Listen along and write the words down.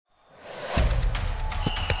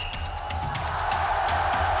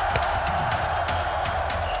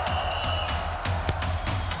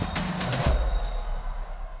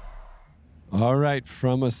All right,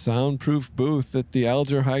 from a soundproof booth at the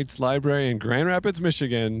Alger Heights Library in Grand Rapids,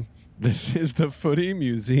 Michigan, this is the Footy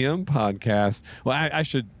Museum podcast. Well, I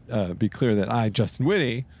should be clear that I, Justin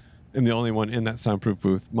Whitty, am the only one in that soundproof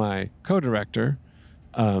booth. My co-director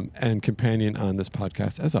and companion on this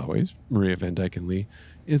podcast, as always, Maria Van Dyke and Lee,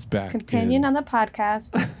 is back. Companion on the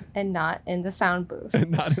podcast and not in the sound booth.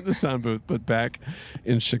 And not in the sound booth, but back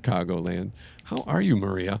in Chicagoland. How are you,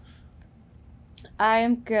 Maria? I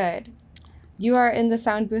am good. You are in the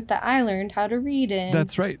sound booth that I learned how to read in.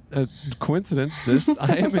 That's right. Coincidence.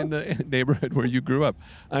 I am in the neighborhood where you grew up.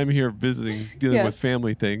 I'm here visiting, dealing with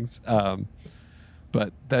family things.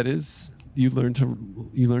 But that is, you learn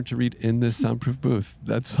to read in this soundproof booth.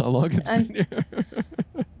 That's how long it's been here.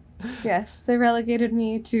 Yes, they relegated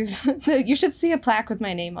me to. You should see a plaque with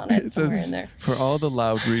my name on it somewhere in there. For all the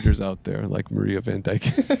loud readers out there, like Maria Van Dyke.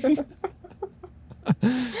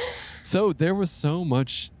 So there was so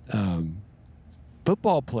much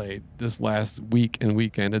football played this last week and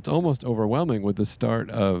weekend. It's almost overwhelming with the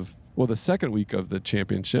start of, the second week of the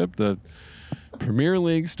championship. The Premier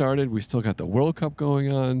League started. We still got the World Cup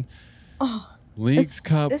going on. Oh, Leagues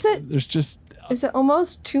Cup. Is it? Is it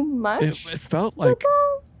almost too much? It felt like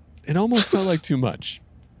football? It almost felt like too much.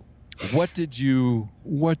 What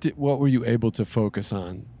were you able to focus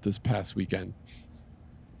on this past weekend?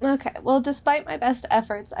 Okay, well, despite my best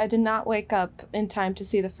efforts, I did not wake up in time to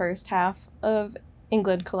see the first half of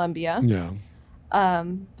England-Colombia. Yeah.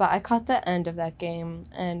 But I caught the end of that game,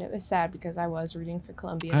 and it was sad because I was rooting for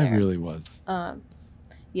Colombia I there. really was.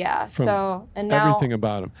 Yeah, From and now... everything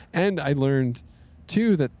about them. And I learned,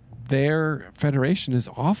 too, that their federation is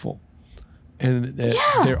awful. And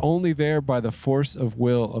they're only there by the force of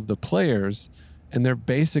will of the players, and they're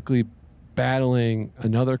basically battling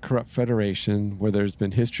another corrupt federation where there's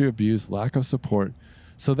been history of abuse, lack of support.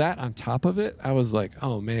 So that on top of it, I was like,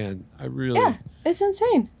 oh man, Yeah, it's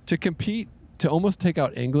insane. To compete, to almost take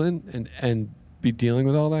out England and be dealing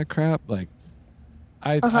with all that crap, like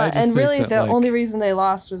I just and really think the only reason they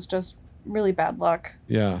lost was just really bad luck.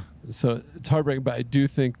 Yeah. So it's heartbreaking, but I do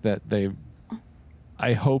think that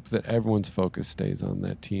I hope that everyone's focus stays on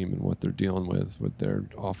that team and what they're dealing with their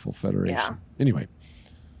awful federation. Yeah. Anyway.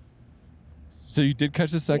 So you did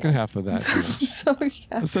catch the second half of that. So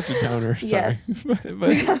yeah. That's such a downer. Sorry. Yes. but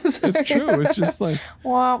it's true. It's just like,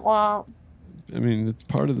 wah, wah. I mean, it's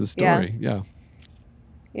part of the story. Yeah.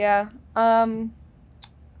 Yeah.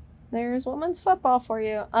 There's women's football for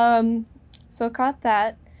you. So caught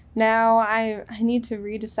that. Now I need to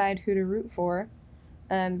redecide who to root for,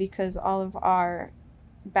 because all of our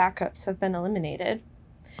backups have been eliminated.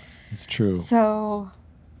 It's true. So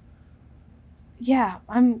yeah,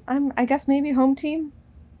 I guess maybe home team,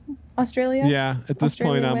 Australia. Yeah, at this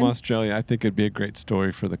point I'm win. Australia. I think it'd be a great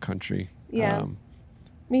story for the country. Yeah,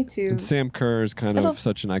 me too. And Sam Kerr is kind of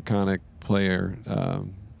such an iconic player.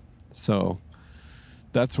 So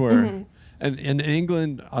that's where, and an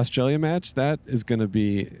England-Australia match, that is going to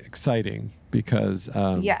be exciting because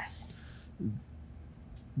yes,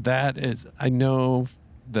 that is, I know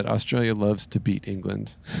that Australia loves to beat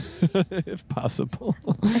England, if possible.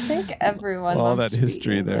 I think everyone all loves that to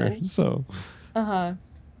history beat there. England. So.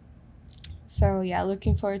 So yeah,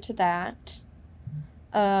 looking forward to that.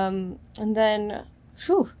 And then,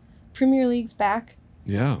 Premier League's back.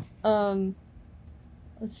 Yeah. Let's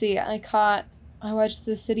see. I watched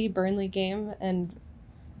the City Burnley game, and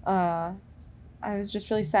I was just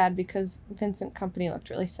really sad because Vincent Kompany looked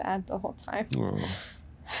really sad the whole time. Oh.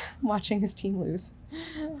 Watching his team lose,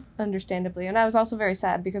 understandably. And I was also very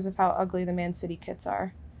sad because of how ugly the Man City kits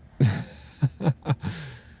are.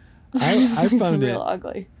 I found real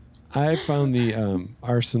ugly. I found the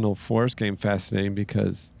Arsenal Forest game fascinating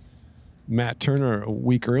because Matt Turner a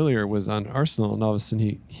week earlier was on Arsenal, and all of a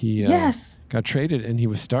sudden he got traded, and he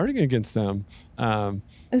was starting against them.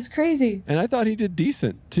 It's crazy. And I thought he did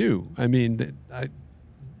decent too. I mean,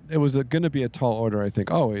 it was going to be a tall order, I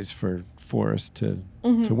think, always for Forest to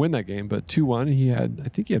win that game. But 2-1, I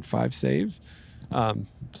think he had 5 saves.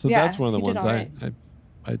 So that's one of the ones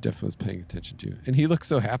I definitely was paying attention to. And he looked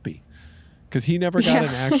so happy because he never got an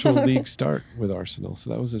actual league start with Arsenal. So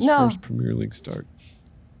that was his first Premier League start.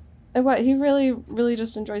 And he really, really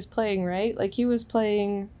just enjoys playing, right? Like he was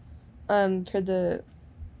playing for the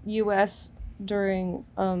U.S. during,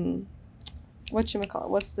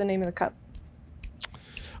 what's the name of the cup?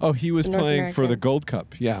 Oh, he was playing for the Gold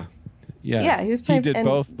Cup. Yeah. Yeah, he was playing. He did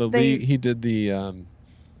both the league. He did the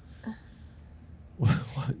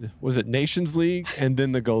was it Nations League and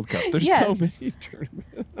then the Gold Cup. There's so many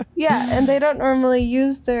tournaments. Yeah, and they don't normally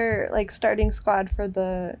use their starting squad for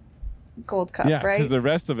the Gold Cup, Yeah, right? because the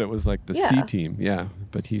rest of it was like the C team. Yeah,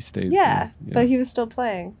 but he stayed. Yeah, but he was still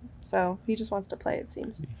playing. So he just wants to play, it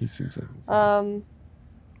seems. He seems like...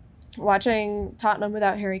 Watching Tottenham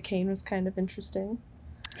without Harry Kane was kind of interesting.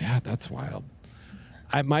 Yeah, that's wild.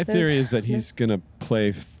 My theory is that he's going to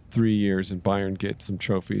play 3 years in Bayern, get some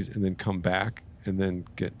trophies, and then come back and then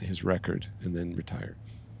get his record and then retire.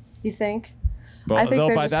 You think? But I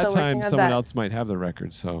think by that time, someone else might have the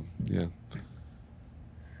record. So, yeah.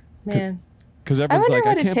 Man. Because everyone's like,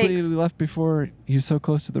 I can't believe he left before he's so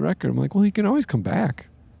close to the record. I'm like, well, he can always come back.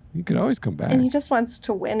 He could always come back. And he just wants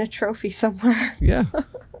to win a trophy somewhere. Yeah.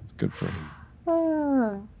 It's good for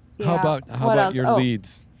him. Yeah. How about your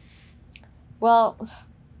Leeds? Well,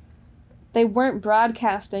 they weren't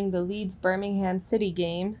broadcasting the Leeds Birmingham City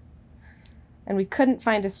game, and we couldn't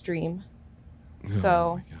find a stream.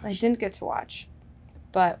 So I didn't get to watch.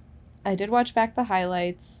 But I did watch back the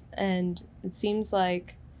highlights, and it seems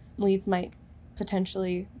like Leeds might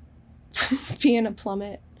potentially be in a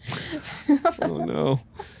plummet. Oh no.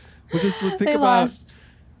 Well, just think they about lost.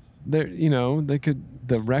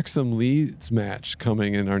 The Wrexham Leeds match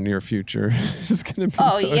coming in our near future is going to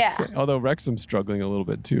be exciting. Although Wrexham's struggling a little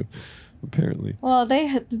bit too, apparently. Well,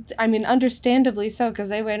 understandably so, because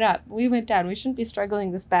they went up. We went down. We shouldn't be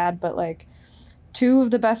struggling this bad, but like 2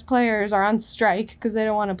 of the best players are on strike because they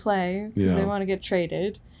don't want to play, because they want to get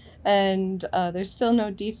traded. And there's still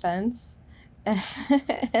no defense.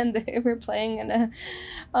 And they were playing in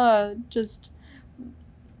a just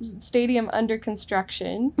stadium under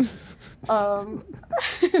construction.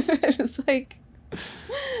 It was like,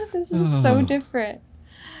 this is so different.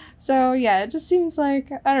 So yeah, it just seems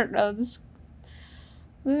like, I don't know,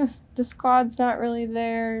 the squad's not really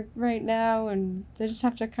there right now, and they just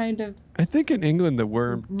have to kind of I think in England the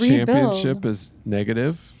word rebuild. Championship is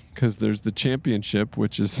negative, because there's the Championship,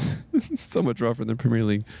 which is so much rougher than Premier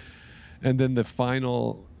League, and then the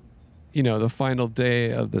final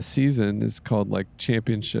day of the season is called like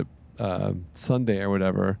Championship Sunday or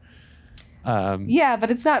whatever. Yeah, but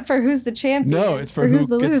it's not for who's the champion. No, it's for who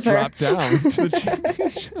the gets loser. dropped down to the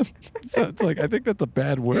championship. So it's like, I think that's a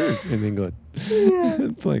bad word in England. Yeah.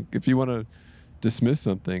 It's like, if you want to dismiss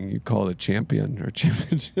something, you call it a champion or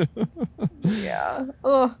championship. Yeah.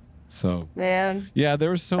 Oh. So. Man. Yeah, there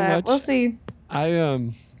was so much. We'll see. I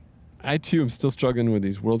too am still struggling with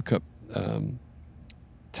these World Cup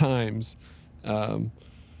times.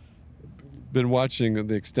 Been watching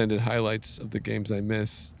the extended highlights of the games I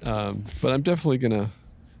miss, but I'm definitely gonna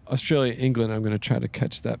Australia, England. I'm gonna try to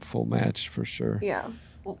catch that full match for sure. Yeah.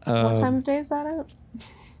 What time of day is that out?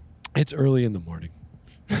 It's early in the morning.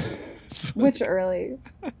 Which early?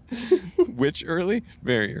 Which early?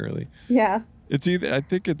 Very early. Yeah. It's either. I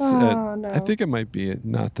think it's. No. I think it might be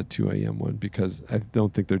not the 2 a.m. one, because I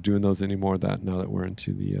don't think they're doing those anymore. Now that we're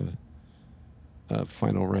into the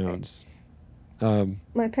final rounds.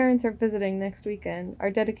 My parents are visiting next weekend. Our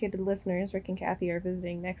dedicated listeners, Rick and Kathy, are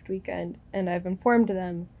visiting next weekend, and I've informed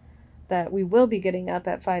them that we will be getting up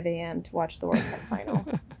at 5 a.m. to watch the World Cup final.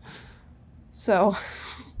 So.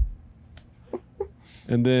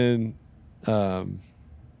 And then the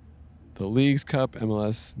Leagues Cup,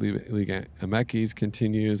 MLS Liga MX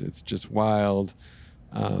continues. It's just wild.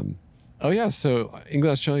 So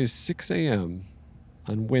England, Australia is 6 a.m.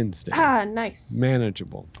 on Wednesday. Nice.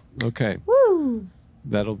 Manageable. Okay. Woo!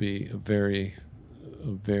 That'll be a very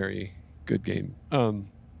good game.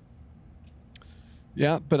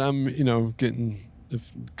 Yeah, but I'm, getting,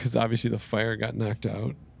 because obviously the Fire got knocked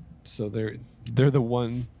out, so they're the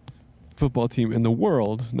one football team in the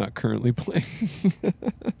world not currently playing.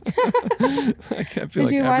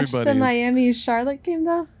 Did you watch the Miami Charlotte game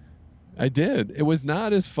though? I did. It was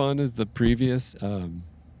not as fun as the previous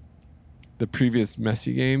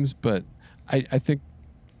Messi games, but I think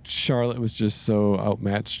Charlotte was just so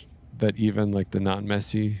outmatched that even like the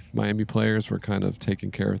non-Messi Miami players were kind of taking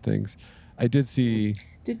care of things. I did see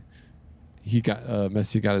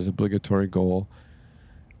Messi got his obligatory goal.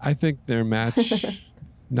 I think their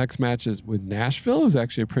next match is with Nashville, who's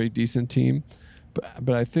actually a pretty decent team,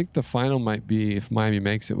 but I think the final might be, if Miami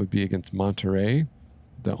makes it, would be against Monterrey,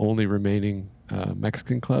 the only remaining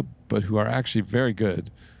Mexican club, but who are actually very good,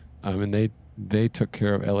 and they took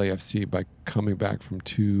care of LAFC by coming back from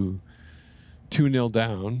 2-0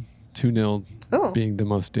 down, 2-0 being the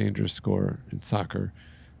most dangerous score in soccer,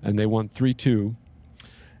 and they won 3-2.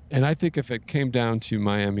 And I think if it came down to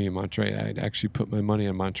Miami and Monterrey, I'd actually put my money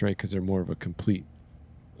on Monterrey because they're more of a complete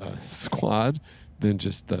squad than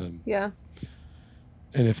just yeah.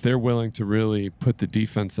 And if they're willing to really put the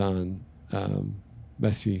defense on,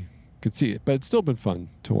 Messi could see it. But it's still been fun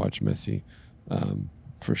to watch Messi,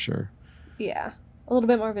 for sure. Yeah. A little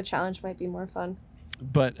bit more of a challenge might be more fun.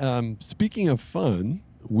 But speaking of fun,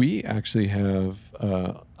 we actually have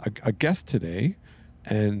a guest today,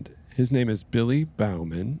 and his name is Billy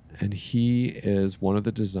Baumann, and he is one of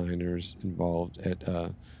the designers involved at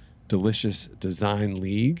Delicious Design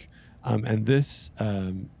League. And this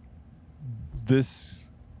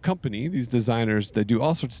company, these designers, they do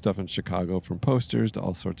all sorts of stuff in Chicago, from posters to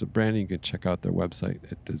all sorts of branding. You can check out their website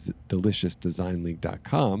at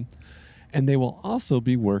deliciousdesignleague.com. And they will also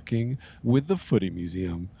be working with the Footy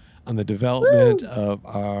Museum on the development of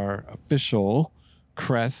our official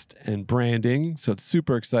crest and branding. So it's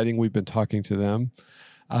super exciting. We've been talking to them.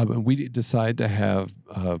 And we decide to have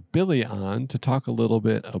Billy on to talk a little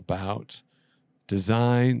bit about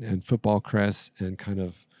design and football crests and kind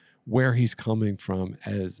of where he's coming from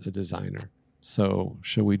as a designer. So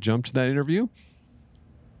shall we jump to that interview?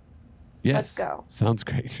 Yes. Let's go. Sounds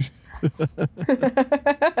great.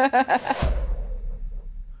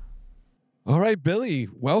 All right, Billy,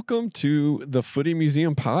 welcome to the Footy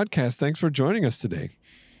Museum podcast. Thanks for joining us today.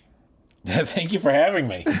 Thank you for having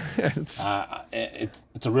me. It's a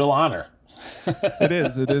real honor. It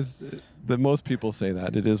is. Most people say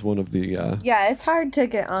that. It is one of the... Yeah, it's hard to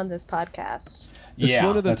get on this podcast. Yeah,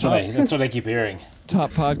 one of the that's what I keep hearing.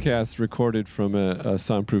 Top podcasts recorded from a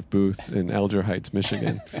soundproof booth in Alger Heights,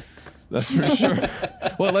 Michigan. That's for sure.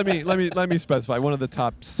 Well, let me specify. One of the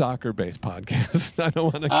top soccer-based podcasts. I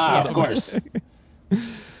don't want to. Of course.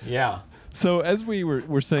 Yeah. So as we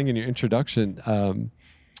were saying in your introduction,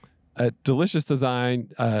 at Delicious Design,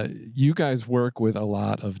 you guys work with a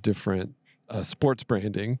lot of different sports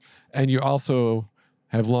branding, and you also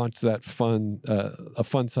have launched that a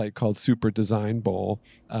fun site called Super Design Bowl,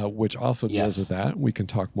 which also deals with that. We can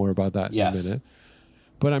talk more about that in a minute.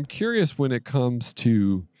 But I'm curious, when it comes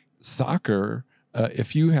to soccer,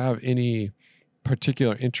 if you have any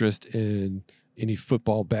particular interest in any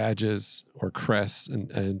football badges or crests,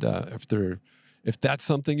 and if that's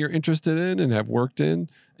something you're interested in and have worked in,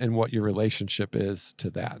 and what your relationship is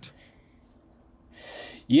to that.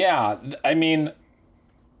 Yeah, I mean,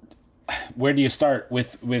 where do you start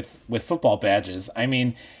with football badges? I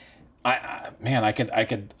mean, I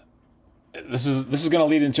could. This is going to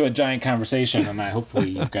lead into a giant conversation, and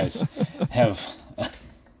hopefully you guys have.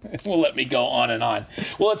 Will let me go on and on.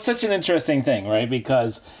 Well, it's such an interesting thing, right?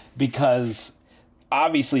 Because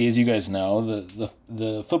obviously, as you guys know,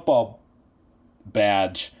 the football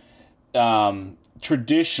badge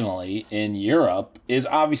traditionally in Europe is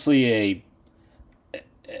obviously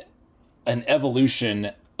an evolution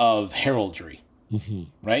of heraldry,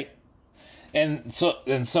 right? And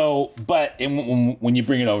so, but when you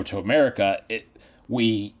bring it over to America,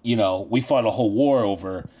 we fought a whole war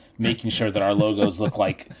over making sure that our logos look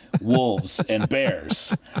like wolves and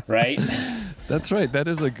bears, right? That's right. That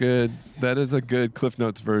is a good Cliff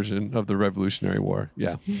Notes version of the Revolutionary War.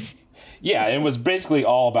 Yeah. Yeah, it was basically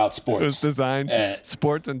all about sports. It was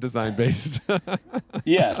sports and design based.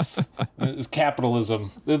 Yes. It was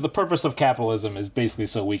capitalism. The purpose of capitalism is basically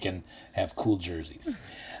so we can have cool jerseys.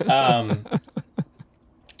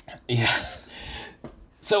 Yeah.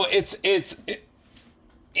 So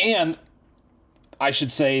and I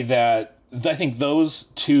should say that I think those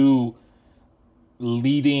two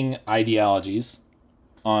leading ideologies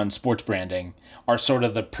on sports branding are sort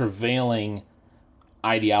of the prevailing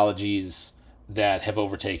ideologies that have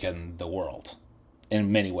overtaken the world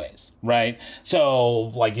in many ways, right?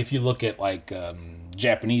 So, like, if you look at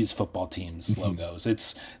Japanese football teams'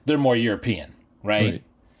 logos, they're more European, right?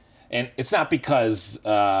 And it's not because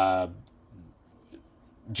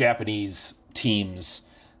Japanese teams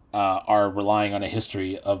are relying on a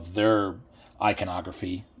history of their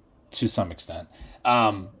iconography to some extent.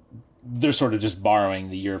 They're sort of just borrowing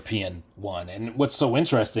the European one. And what's so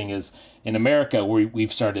interesting is in America,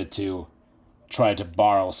 we've started to try to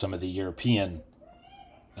borrow some of the European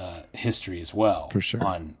history as well. For sure.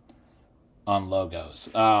 on logos.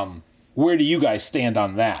 Where do you guys stand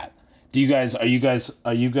on that? Do you guys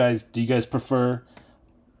prefer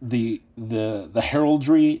the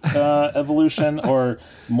heraldry evolution or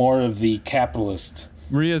more of the capitalist?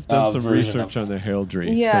 Maria's done some research on the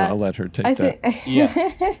heraldry, so I'll let her take that.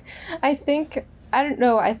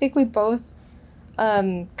 I think we both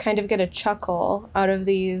kind of get a chuckle out of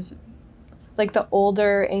these, like the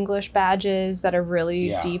older English badges that are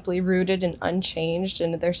really deeply rooted and unchanged,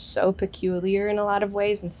 and they're so peculiar in a lot of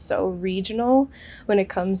ways and so regional when it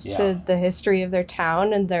comes to the history of their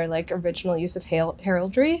town and their like original use of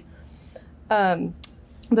heraldry. But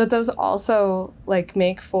those also like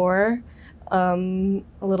make for a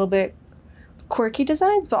little bit quirky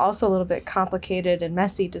designs, but also a little bit complicated and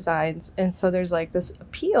messy designs. And so there's like this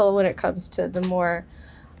appeal when it comes to the more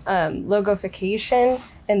logofication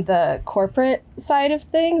and the corporate side of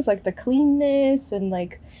things, like the cleanness and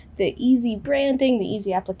like the easy branding, the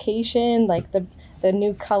easy application, like the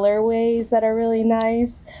new colorways that are really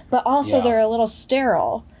nice, but also they're a little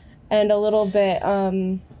sterile and a little bit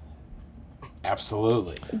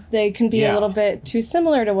absolutely, they can be a little bit too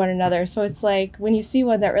similar to one another. So it's like when you see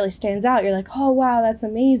one that really stands out, you're like, oh wow, that's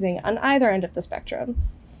amazing, on either end of the spectrum.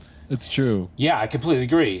 It's true. Yeah, I completely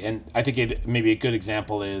agree. And I think maybe a good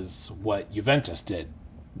example is what Juventus did.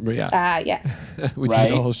 Yes. Yes. We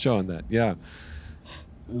did a whole show on that. Yeah.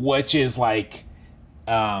 Which is like,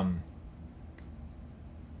 I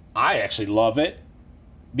actually love it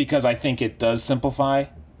because I think it does simplify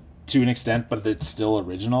to an extent, but it's still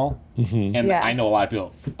original. Mm-hmm. And I know a lot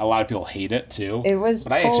of people hate it too. It was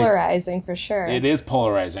polarizing for sure. It is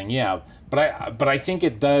polarizing, yeah. But I think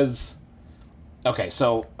it does. Okay,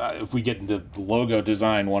 so if we get into logo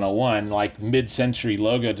design 101, like mid-century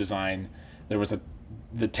logo design, there was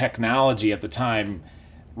the technology at the time,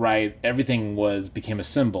 right? Everything became a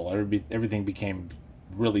symbol. Everything became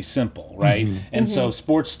really simple, right? Mm-hmm. And so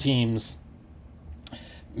sports teams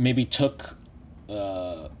maybe took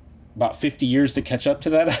about 50 years to catch up to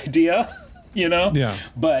that idea, you know? Yeah.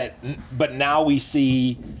 But now we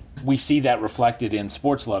see that reflected in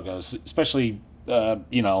sports logos, especially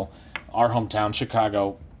our hometown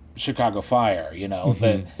Chicago Fire,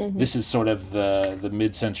 this is sort of the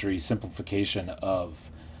mid-century simplification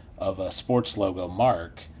of a sports logo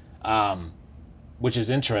mark, which is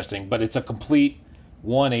interesting, but it's a complete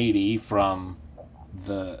 180 from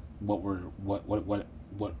what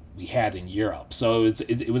we had in Europe. So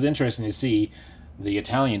it was interesting to see the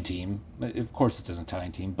Italian team. Of course, it's an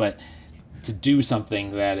Italian team, but to do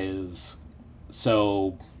something that is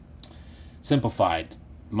so simplified,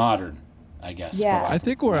 modern, I guess. Yeah. I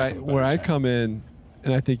think where I come in,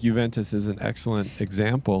 and I think Juventus is an excellent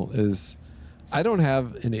example, is I don't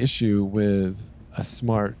have an issue with a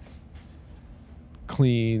smart,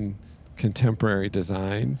 clean, contemporary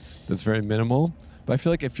design that's very minimal. But I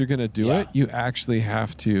feel like if you're going to do it, you actually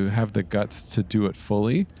have to have the guts to do it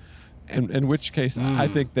fully. And in which case, I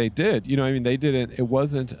think they did. They didn't. It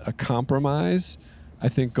wasn't a compromise. I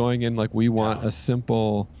think going in like we want a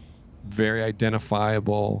simple, very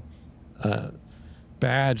identifiable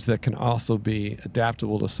badge that can also be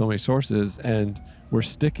adaptable to so many sources, and we're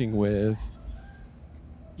sticking with.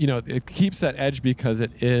 It keeps that edge because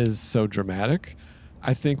it is so dramatic.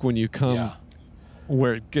 I think when you come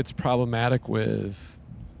where it gets problematic with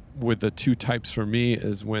the two types for me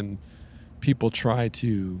is when people try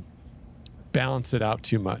to balance it out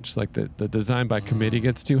too much, like the design by committee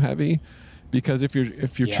gets too heavy, because if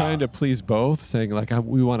you're trying to please both, saying like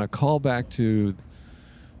we want to call back to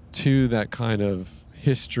that kind of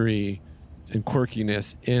history and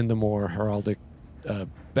quirkiness in the more heraldic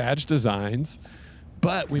badge designs,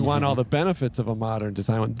 but we want all the benefits of a modern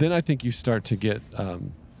design, then I think you start to get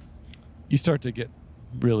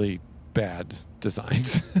really bad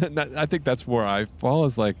designs. And I think that's where I fall,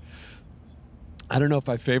 is like, I don't know if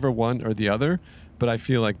I favor one or the other, but I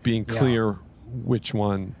feel like being clear which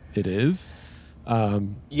one it is. I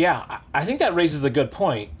think that raises a good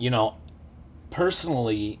point.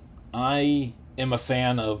 Personally, I am a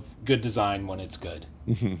fan of good design when it's good.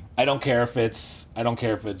 Mm-hmm. I don't care if it's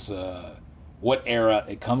what era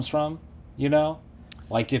it comes from.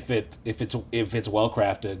 Like if it's well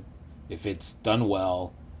crafted, if it's done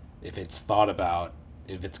well, if it's thought about,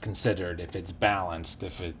 if it's considered, if it's balanced,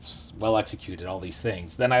 if it's well executed, all these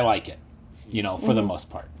things, then I like it, for the most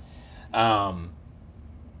part. And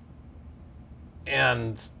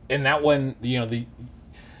in that one,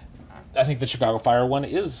 I think the Chicago Fire one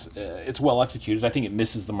is it's well executed. I think it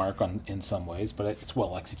misses the mark in some ways, but it's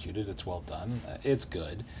well executed. It's well done. It's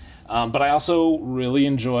good. But I also really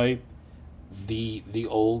enjoy the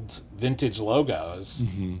old vintage logos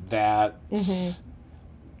that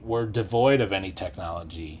were devoid of any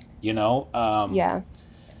technology.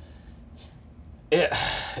 It's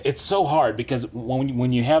so hard because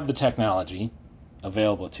when you have the technology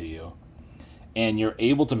available to you, and you're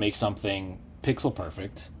able to make something pixel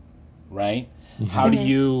perfect, right? Mm-hmm.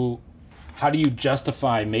 How do you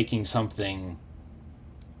justify making something?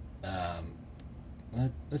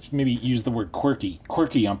 Let's maybe use the word quirky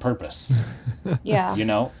on purpose.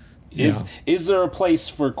 Yeah. Is there a place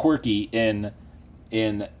for quirky in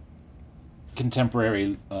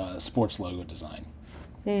contemporary sports logo design?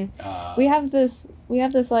 We have this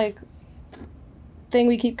like thing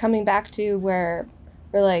we keep coming back to where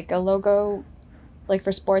we're like a logo, like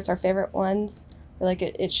for sports, our favorite ones Or like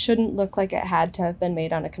it shouldn't look like it had to have been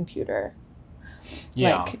made on a computer.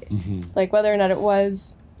 Yeah. Like whether or not it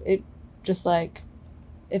was, it just like,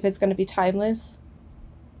 if it's going to be timeless,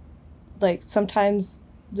 like sometimes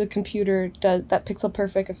the computer does that pixel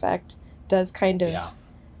perfect effect does kind of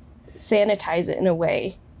sanitize it in a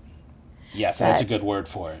way. Yes, that's a good word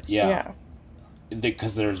for it. Yeah.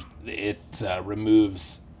 Because it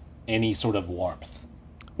removes any sort of warmth,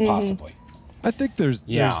 possibly. I think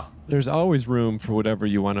there's always room for whatever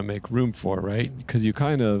you want to make room for, right? Because you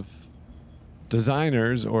kind of,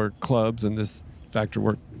 designers or clubs in this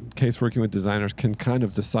case working with designers can kind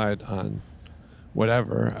of decide on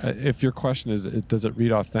whatever. If your question is, does it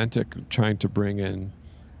read authentic, trying to bring in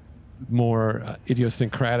more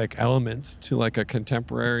idiosyncratic elements to like a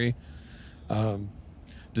contemporary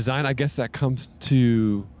design, I guess I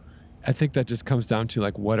think that just comes down to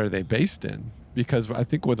like, what are they based in? Because I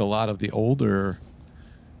think with a lot of the older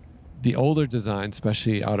design,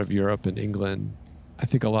 especially out of Europe and England, I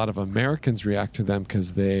think a lot of Americans react to them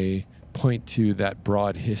because they point to that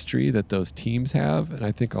broad history that those teams have. And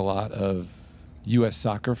I think a lot of U.S.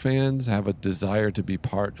 soccer fans have a desire to be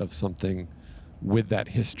part of something with that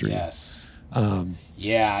history. Yes.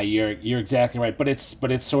 You're exactly right. But it's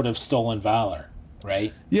sort of stolen valor,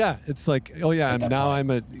 right? Yeah. It's like, oh yeah, I'm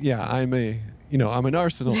an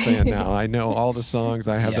Arsenal fan now. I know all the songs.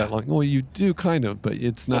 I have that long. Well, you do kind of, but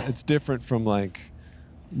it's not. It's different from like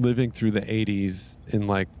living through the 80s in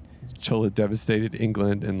like Chola devastated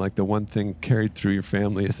England, and like the one thing carried through your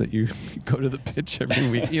family is that you go to the pitch every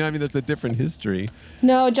week. There's a different history.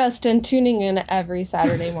 No, Justin, tuning in every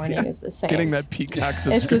Saturday morning is the same. Getting that Peacock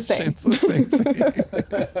subscription, it's the same thing.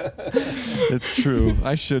 It's true.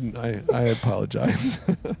 I shouldn't. I apologize.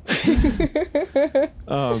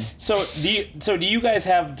 So do you guys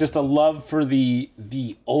have just a love for the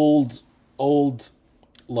old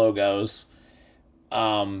logos?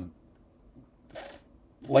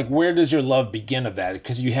 Like, where does your love begin of that?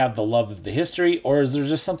 Because you have the love of the history, or is there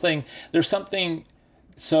just something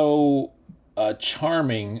so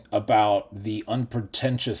charming about the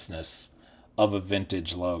unpretentiousness of a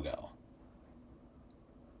vintage logo?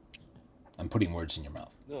 I'm putting words in your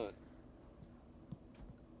mouth.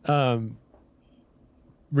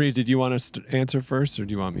 Reed, did you want to answer first, or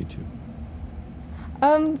do you want me to?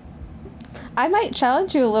 I might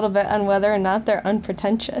challenge you a little bit on whether or not they're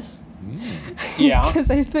unpretentious. Yeah. Because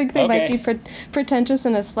I think they might be pretentious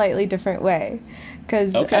in a slightly different way.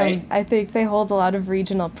 Because I think they hold a lot of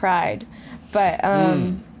regional pride. But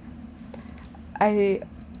maybe.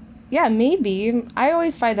 I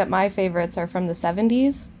always find that my favorites are from the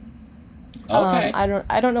 70s. Okay.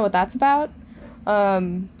 I don't know what that's about.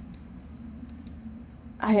 Now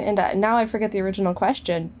I forget the original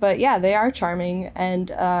question, but yeah, they are charming,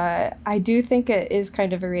 and I do think it is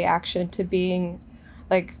kind of a reaction to being,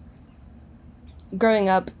 like, growing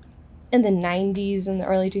up in the 90s and the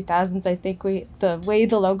early 2000s. I think the way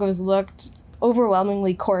the logos looked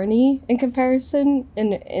overwhelmingly corny in comparison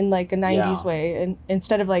in like a 90s way, and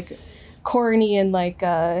instead of like corny in like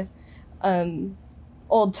a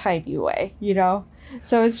old-timey way,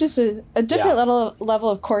 So it's just a different level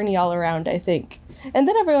of corny all around, I think. And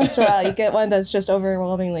then every once in a while you get one that's just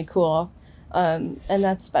overwhelmingly cool, and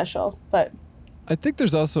that's special. But I think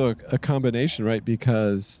there's also a combination, right?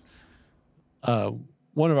 Because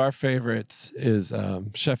one of our favorites is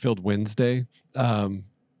Sheffield Wednesday,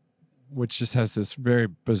 which just has this very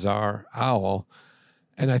bizarre owl.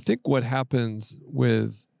 And I think what happens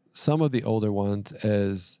with some of the older ones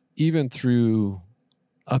is, even through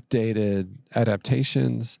updated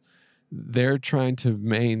adaptations, they're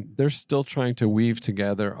still trying to weave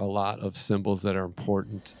together a lot of symbols that are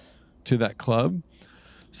important to that club.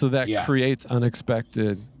 So that creates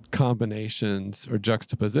unexpected combinations or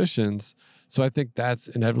juxtapositions. So I think that's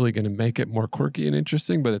inevitably going to make it more quirky and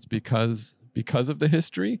interesting, but it's because of the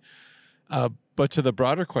history. But to the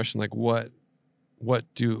broader question, like what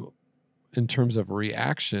do, in terms of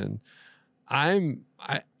reaction, I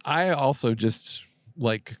also just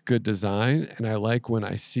like good design, and I like when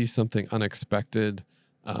I see something unexpected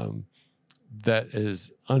that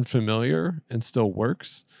is unfamiliar and still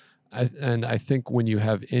works. I think when you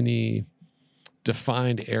have any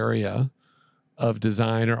defined area of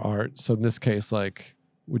design or art, so in this case, like,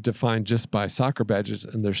 we define just by soccer badges,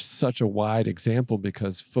 and there's such a wide example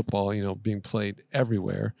because football, being played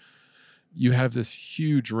everywhere, you have this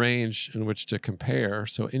huge range in which to compare.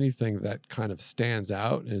 So anything that kind of stands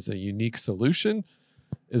out as a unique solution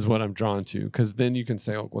is what I'm drawn to, because then you can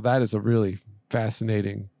say, oh, well, that is a really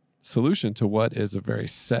fascinating solution to what is a very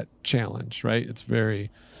set challenge, right? It's very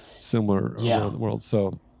similar around the world.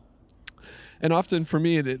 So, And often for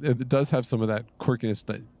me, it does have some of that quirkiness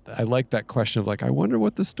that I like that question of like, I wonder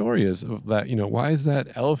what the story is of that, why is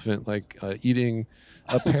that elephant like eating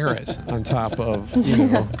a parrot on top of,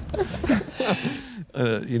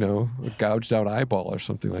 a gouged out eyeball or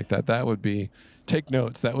something like that. That would be, take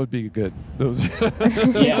notes. That would be good. Those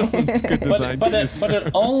Yeah. some good design but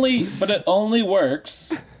it only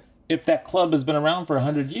works if that club has been around for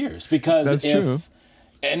 100 years. Because That's if true.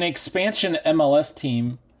 an expansion MLS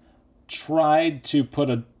team tried to put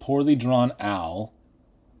a poorly drawn owl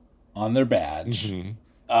on their badge,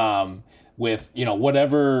 with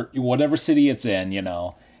whatever city it's in,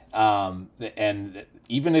 and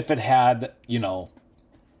even if it had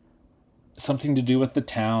something to do with the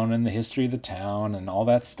town and the history of the town and all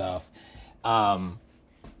that stuff,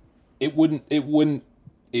 it wouldn't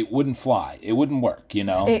fly. It wouldn't work.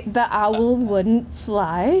 The owl wouldn't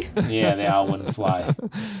fly. Yeah, the owl wouldn't fly.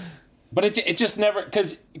 But it just never,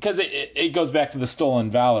 because it goes back to the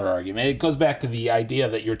stolen valor argument. It goes back to the idea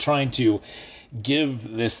that you're trying to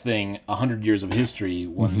give this thing 100 years of history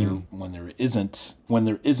when there isn't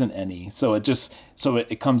any. So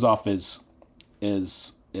it comes off as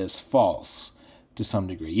false to some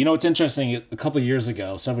degree. It's interesting. A couple of years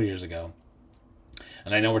ago, several years ago,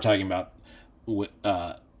 and I know we're talking about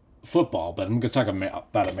football, but I'm going to talk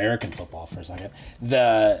about American football for a second.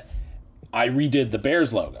 I redid the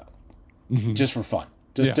Bears logo. Just for fun,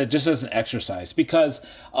 just as an exercise, because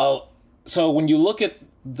so when you look at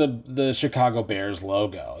the Chicago Bears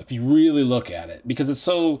logo, if you really look at it, because it's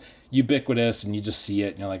so ubiquitous and you just see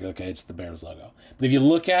it and you're like, okay, it's the Bears logo. But if you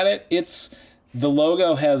look at it, the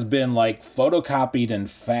logo has been like photocopied and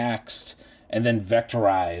faxed and then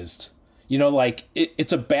vectorized.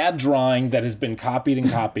 It's a bad drawing that has been copied and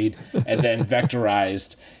then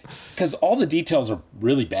vectorized, because all the details are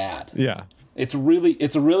really bad. Yeah. It's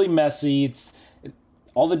really messy.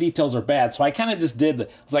 All the details are bad. So I kind of just I was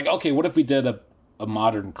like, okay, what if we did a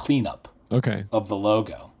modern cleanup of the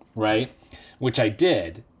logo, right? Which I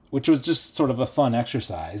did, which was just sort of a fun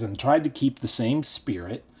exercise, and tried to keep the same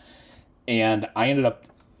spirit. And I ended up,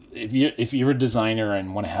 if you're a designer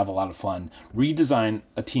and want to have a lot of fun, redesign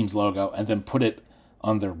a team's logo and then put it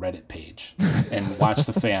on their Reddit page and watch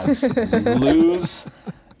the fans lose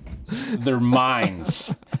their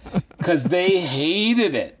minds, because they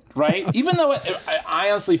hated it, right? Even though I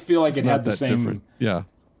honestly feel like it had the same different. Yeah,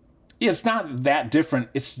 it's not that different.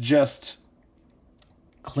 It's just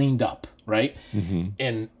cleaned up, right?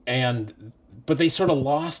 But they sort of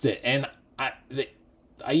lost it, and I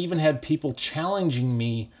even had people challenging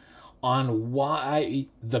me on why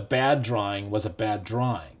the bad drawing was a bad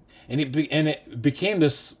drawing, and it became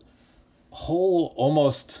this whole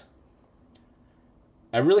almost.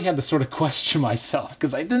 I really had to sort of question myself,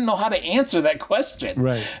 because I didn't know how to answer that question.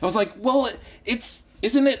 Right. I was like, well,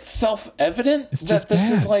 isn't it self-evident that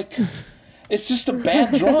this is like, it's just a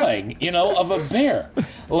bad drawing, of a bear.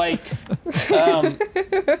 Like,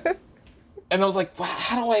 and I was like, well,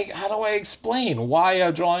 how do I explain why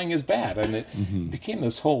a drawing is bad? And it became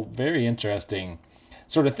this whole very interesting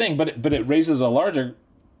sort of thing. But it raises a larger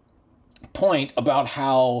point about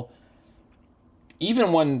how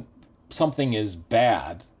even when something is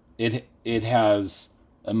bad, it has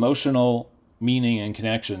emotional meaning and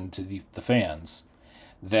connection to the fans,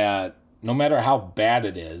 that no matter how bad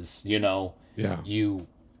it is, you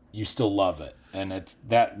still love it, and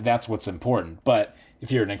that's what's important. But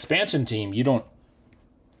if you're an expansion team, you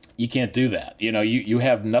can't do that. You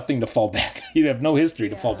have nothing to fall back. You have no history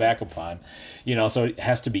to fall back upon. So it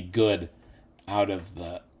has to be good out of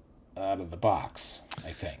the box,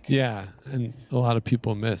 I think. Yeah, and a lot of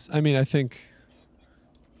people miss. I mean, I think,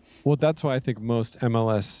 well, that's why I think most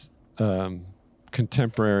MLS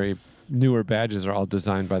contemporary newer badges are all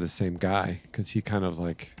designed by the same guy, because he kind of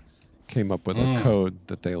like came up with a code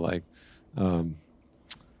that they like.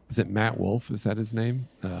 Is it Matt Wolf? Is that his name?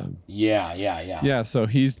 Yeah. Yeah, so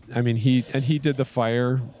he did the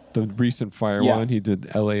recent Fire one. He did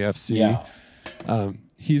LAFC. Yeah.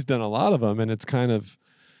 He's done a lot of them, and it's kind of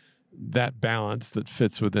that balance that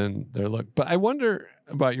fits within their look. But I wonder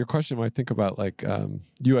about your question when I think about like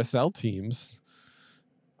USL teams,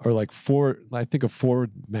 or like I think of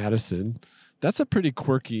Forward Madison. That's a pretty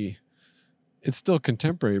quirky, it's still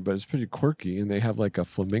contemporary, but it's pretty quirky, and they have like a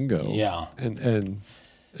flamingo. Yeah. And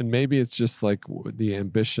maybe it's just like the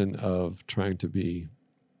ambition of trying to be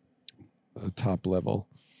a top level.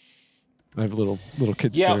 I have a little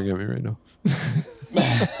kid staring at me right now.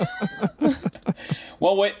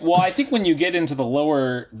 Well, I think when you get into the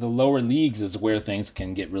lower leagues is where things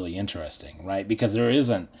can get really interesting, right? Because there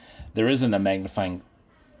isn't a magnifying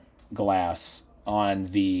glass on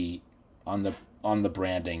the on the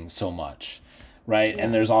branding so much, right? Yeah.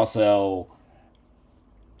 And there's also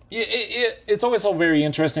it's always so very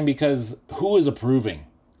interesting because who is approving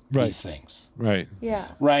these things? Right. Yeah.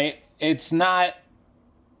 Right? It's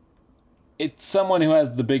someone who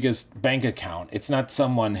has the biggest bank account. It's not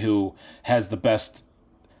someone who has the best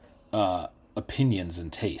opinions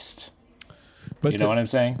and taste. But you know what I'm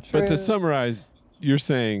saying? But to summarize, you're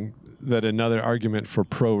saying that another argument for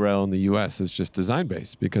pro rel in the U.S. is just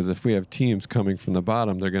design-based, because if we have teams coming from the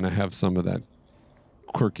bottom, they're going to have some of that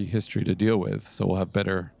quirky history to deal with. So we'll have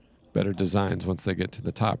better designs once they get to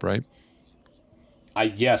the top, right?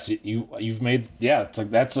 Yes, you've made it's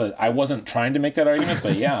like I wasn't trying to make that argument,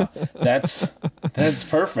 but yeah, that's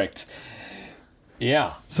perfect.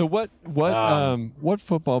 Yeah. So what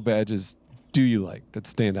football badges do you like that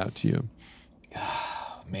stand out to you?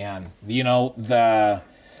 Man,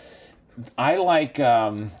 I like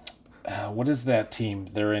what is that team?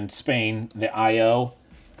 They're in Spain, the IO,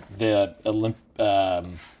 the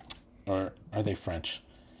or are they French?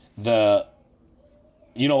 Several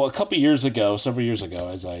years ago,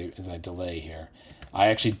 as I delay here, I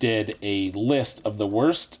actually did a list of the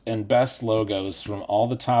worst and best logos from all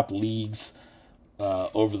the top leagues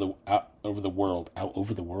over the world.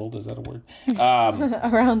 Over the world, is that a word?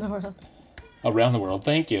 Around the world. Around the world.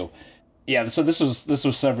 Thank you. Yeah. So this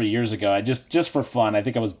was several years ago. I just for fun. I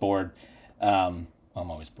think I was bored. I'm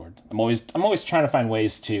always bored. I'm always trying to find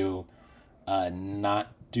ways to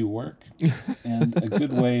not do work, and a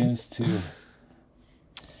good way is to.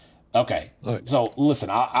 Okay, so listen,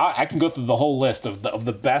 I can go through the whole list of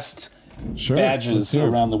the best badges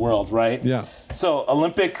around the world, right? Yeah. So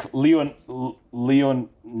Olympic that's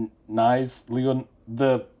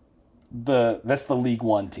the League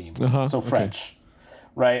One team. So French,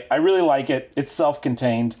 right? I really like it. It's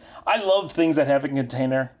self-contained. I love things that have a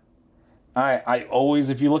container. I always,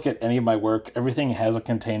 if you look at any of my work, everything has a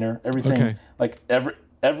container. Everything like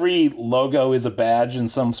every logo is a badge in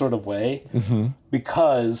some sort of way,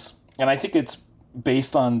 because. And I think it's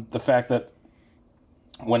based on the fact that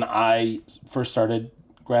when I first started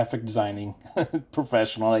graphic designing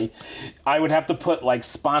professionally, I would have to put like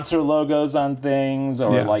sponsor logos on things,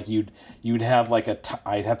 or like you'd have like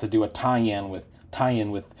I'd have to do a tie-in with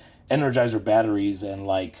Energizer batteries and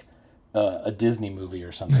like a Disney movie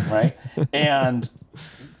or something, right? And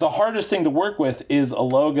the hardest thing to work with is a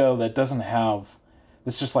logo that doesn't have.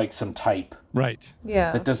 It's just like some type, right?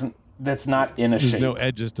 Yeah, that's not in a shape. There's no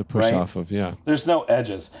edges to push off of, yeah. There's no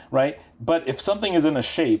edges, right? But if something is in a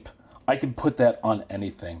shape, I can put that on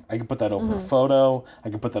anything. I can put that over a photo. I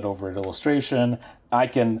can put that over an illustration. I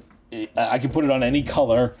can put it on any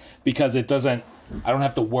color because it doesn't. I don't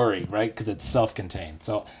have to worry, right? Because it's self-contained.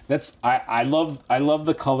 So I love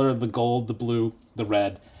the color, the gold, the blue, the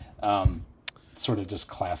red, sort of just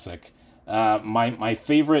classic. My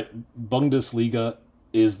favorite Bundesliga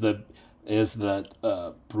is the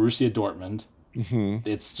Borussia Dortmund.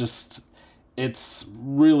 It's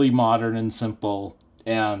really modern and simple,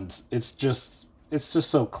 and it's just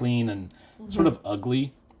so clean and sort of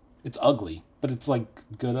ugly. It's ugly, but it's like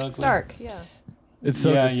good ugly. Stark, yeah. It's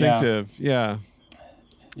so distinctive, yeah.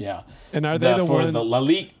 And are they for the La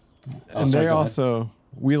Ligue? And they also,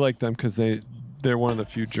 we like them because they're one of the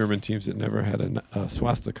few German teams that never had a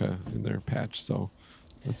swastika in their patch, so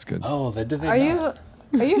that's good. Oh, did they?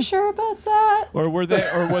 Are you sure about that? Or were they?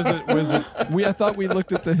 Or was it? I thought we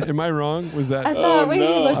looked at the. Am I wrong? Was that? I thought we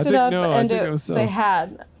looked it up, and it was so. They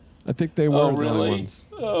had. I think they were the only ones.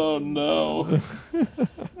 Oh no.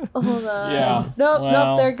 Hold on. Yeah.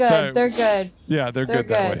 Nope. They're good. Sorry. They're good. Yeah, they're good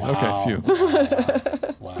that way. Wow. Okay,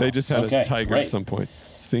 phew. Wow. They just had a tiger great. at some point.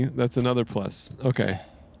 See, that's another plus. Okay.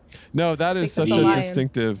 No, that is such a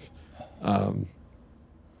distinctive. You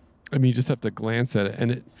just have to glance at it,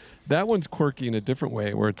 and that one's quirky in a different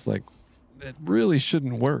way, where it's like, it really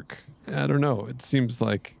shouldn't work. I don't know. It seems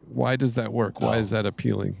like, why does that work? Why is that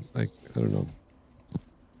appealing? Like, I don't know.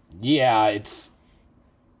 Yeah, it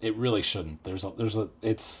really shouldn't. It's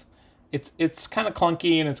kind of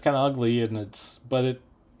clunky and it's kind of ugly, and but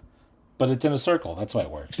it's in a circle. That's why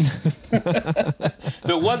it works. If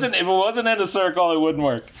it wasn't in a circle, it wouldn't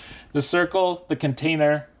work. The circle, the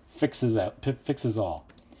container fixes all.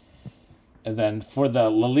 And then for the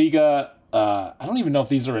La Liga, I don't even know if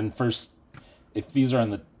these are in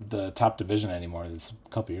the top division anymore. This is a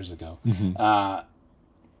couple years ago.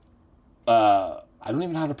 I don't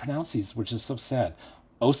even know how to pronounce these, which is so sad.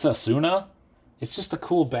 Osasuna. It's just a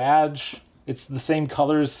cool badge. It's the same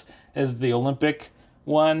colors as the Olympic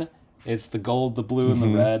one. It's the gold, the blue, and the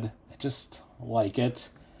red. I just like it.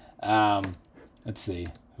 Let's see.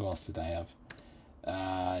 Who else did I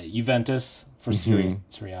have? Juventus for Serie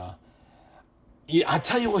A. Yeah, I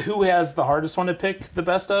tell you who has the hardest one to pick the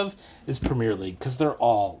best of is Premier League, because they're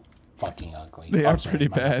all fucking ugly. They are pretty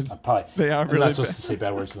bad. I'm not supposed to say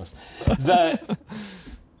bad words in this.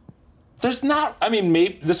 There's not. I mean,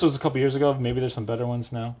 maybe this was a couple years ago. Maybe there's some better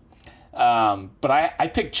ones now. But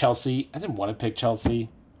I picked Chelsea. I didn't want to pick Chelsea,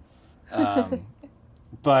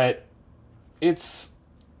 but it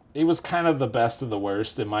was kind of the best of the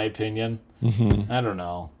worst in my opinion. Mm-hmm. I don't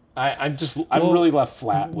know. I'm really left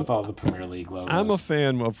flat with all the Premier League logos. I'm a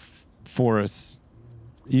fan of Forest,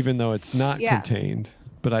 even though it's not contained.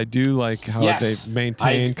 But I do like how they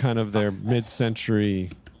maintain kind of their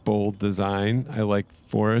mid-century bold design. I like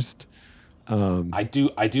Forest. I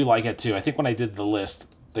do like it too. I think when I did the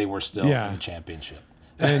list, they were still in the championship.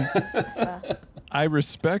 And I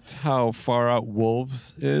respect how far out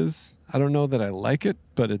Wolves is. I don't know that I like it,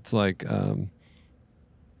 but it's like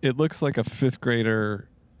it looks like a fifth grader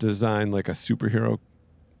design, like a superhero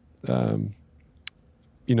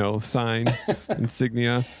sign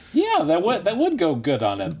insignia. Yeah, that would go good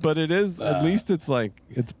on it. But it is at least it's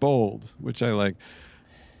bold, which I like.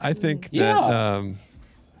 I think that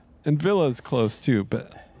and Villa's close too,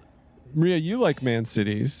 but Maria, you like Man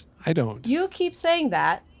Cities. I don't. You keep saying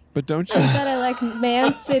that. But don't you? I said I like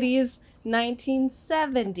Man Cities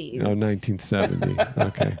 1970s. Oh, 1970.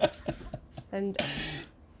 Okay. And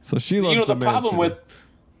so she loves the problem Man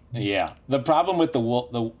City. The problem with the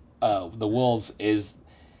Wolves is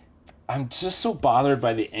I'm just so bothered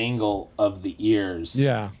by the angle of the ears.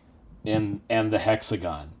 Yeah. And the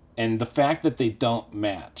hexagon and the fact that they don't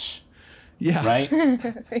match. Yeah. Right?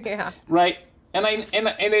 Yeah. Right. And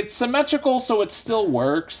it's symmetrical, so it still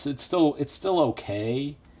works. It's still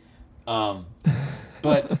okay.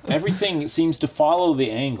 But everything seems to follow the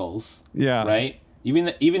angles. Yeah. Right? Even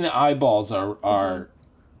the eyeballs are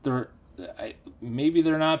they're maybe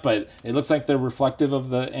they're not, but it looks like they're reflective of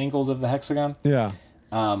the angles of the hexagon. Yeah.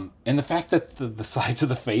 And the fact that the sides of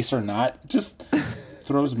the face are not just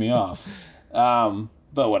throws me off.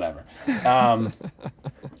 But whatever.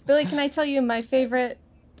 Billy, can I tell you my favorite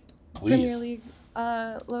Premier Please. League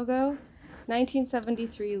logo?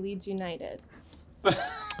 1973 Leeds United.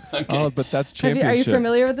 Okay. Oh, but that's championship. Are you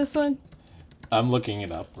familiar with this one? I'm looking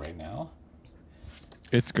it up right now.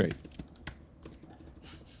 It's great.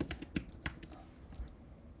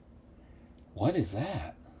 What is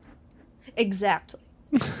that? Exactly.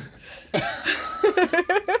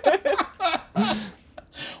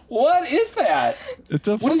 What is that? It's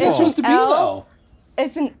a football. What is that supposed to be, though?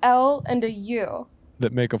 It's an L and a U.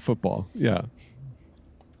 That make a football. Yeah.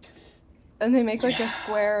 And they make like a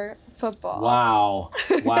square football. Wow.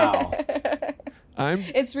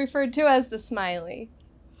 It's referred to as the smiley.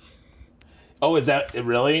 Oh, is that it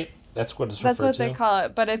really? That's what it's referred to? That's what they call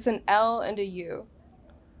it, but it's an L and a U.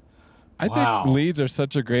 I think Leeds are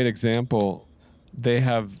such a great example. They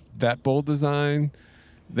have that bold design.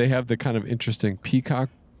 They have the kind of interesting peacock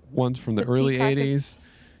ones from the early 80s.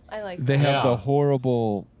 I like that. They have the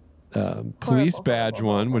horrible police badge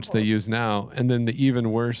one, which they use now, and then the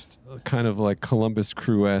even worse kind of like Columbus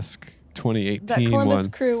Crew-esque 2018 that Columbus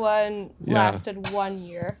one. Crew one lasted 1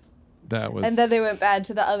 year. That was, and then they went back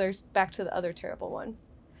to the other terrible one.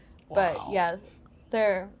 Wow. But yeah,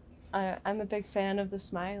 I'm a big fan of the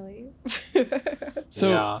smiley.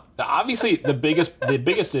 So obviously the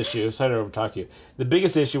biggest issue. Sorry to overtalk you. The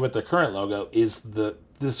biggest issue with the current logo is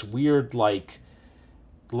this weird like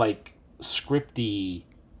scripty.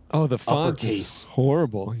 Oh, the font uppercase. Is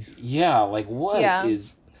horrible. Yeah, like what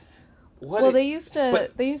is? Well, they used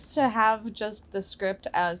to have just the script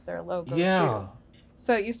as their logo too.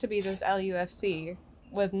 So it used to be just LUFC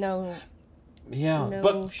with no. Yeah, no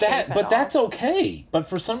but that's okay. But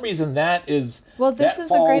for some reason that is. Well, this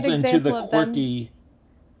is a great example of quirky. Them.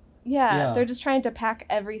 Yeah, they're just trying to pack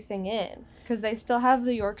everything in because they still have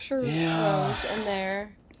the Yorkshire rose in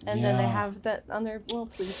there, and then they have that on their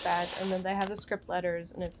police badge, and then they have the script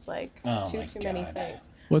letters, and it's like too many things.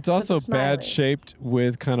 Well, it's also bad shaped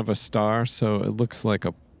with kind of a star, so it looks like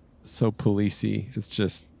so policey. It's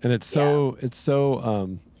just, and it's so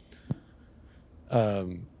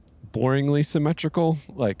boringly symmetrical.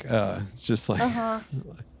 Like it's just like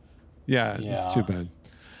it's too bad.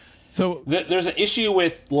 So there's an issue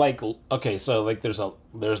with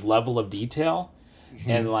there's level of detail,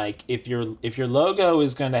 and like if your logo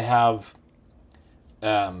is going to have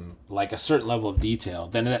like a certain level of detail,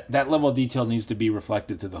 then that level of detail needs to be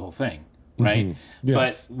reflected through the whole thing, right? Mm-hmm.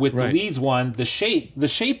 Yes. But with the Leeds one, the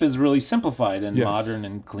shape is really simplified and modern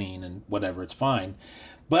and clean and whatever, it's fine.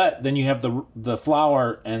 But then you have the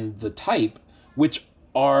flower and the type, which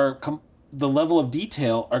are the level of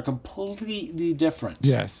detail are completely different.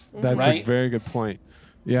 Yes, that's a very good point.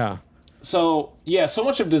 Yeah. So yeah, so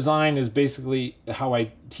much of design is basically how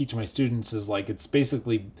I teach my students is like it's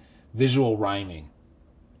basically visual rhyming,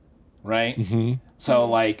 right? Mm-hmm. So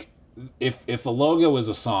like if a logo is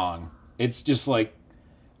a song, it's just like,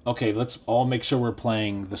 okay, let's all make sure we're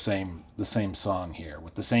playing the same song here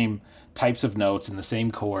with the same types of notes and the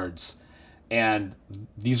same chords. And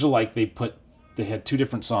these are like they had two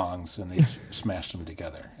different songs and they smashed them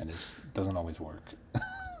together, and it doesn't always work.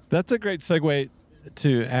 That's a great segue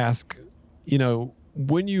to ask,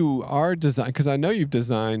 when you are design, because I know you've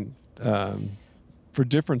designed for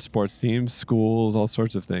different sports teams, schools, all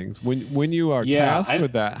sorts of things. When you are tasked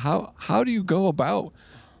with that, how do you go about?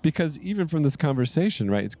 Because even from this conversation,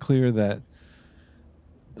 right, it's clear that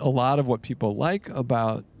a lot of what people like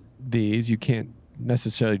about these you can't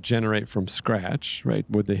necessarily generate from scratch, right,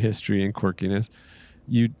 with the history and quirkiness.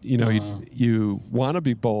 You want to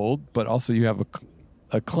be bold, but also you have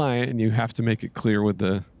a client, and you have to make it clear with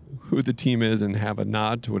who the team is and have a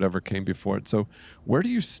nod to whatever came before it. So where do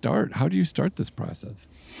you start? How do you start this process?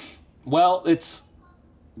 Well, that's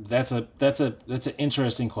an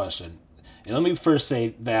interesting question. And let me first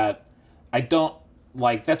say that I don't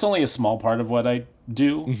that's only a small part of what I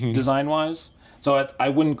do design wise. So I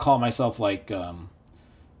wouldn't call myself like the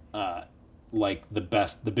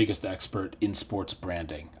biggest expert in sports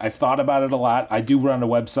branding. I've thought about it a lot. I do run a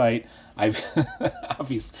website. I've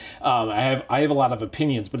obviously I have a lot of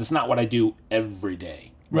opinions, but it's not what I do every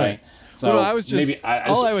day, right? So I was just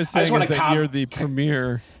all I was saying is that you're the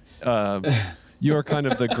premier. You're kind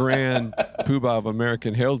of the grand poobah of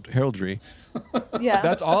American heraldry. Yeah,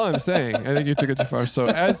 that's all I'm saying. I think you took it too far. So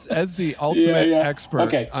as the ultimate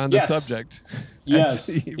expert on the subject, yes.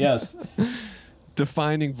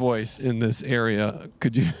 Defining voice in this area,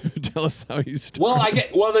 could you tell us how you start?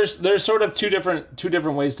 There's sort of two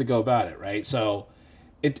different ways to go about it, right? So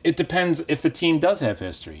it depends if the team does have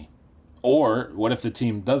history, or what if the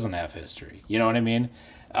team doesn't have history. You know what I mean?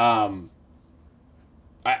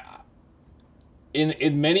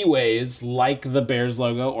 In many ways, like the Bears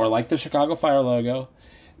logo or like the Chicago Fire logo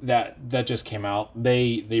that just came out,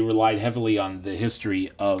 they relied heavily on the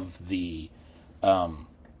history of the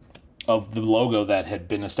logo that had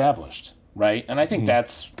been established, right? And I think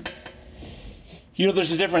that's,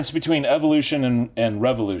 there's a difference between evolution and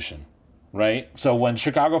revolution, right? So when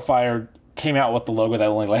Chicago Fire came out with the logo that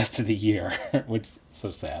only lasted a year, which is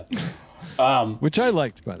so sad. Which I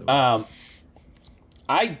liked, by the way.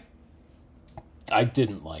 I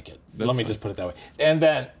didn't like it. Let me just put it that way. And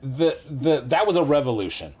then that was a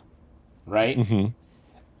revolution, right? Mm-hmm.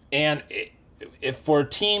 And if for a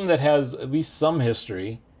team that has at least some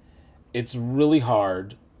history, it's really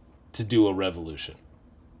hard to do a revolution,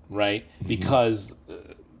 right? Mm-hmm. Because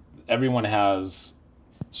everyone has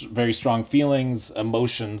very strong feelings,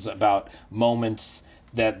 emotions about moments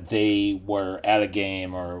that they were at a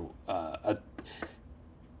game or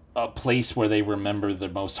a place where they remember the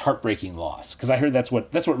most heartbreaking loss. Because I heard that's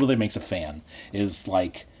what really makes a fan is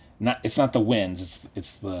like it's not the wins,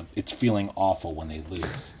 it's feeling awful when they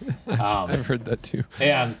lose. I've heard that too.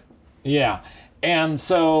 And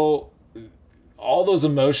so all those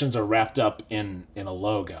emotions are wrapped up in a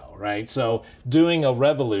logo, right? So doing a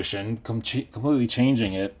revolution, completely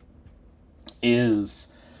changing it, is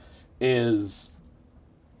it's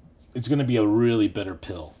going to be a really bitter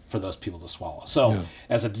pill for those people to swallow. So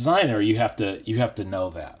as a designer, you have to know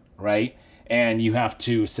that, right? And you have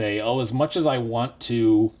to say, as much as I want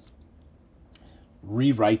to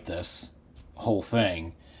rewrite this whole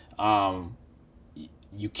thing,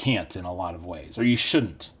 you can't in a lot of ways, or you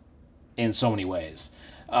shouldn't in so many ways.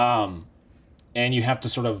 And you have to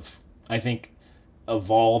sort of, I think,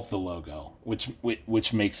 evolve the logo,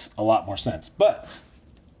 which makes a lot more sense. But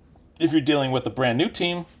if you're dealing with a brand new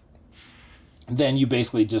team, then you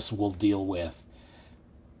basically just will deal with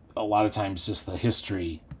a lot of times just the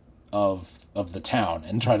history of the town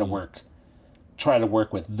and try to work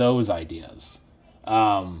with those ideas.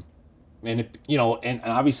 And and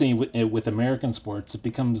obviously with American sports, it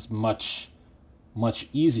becomes much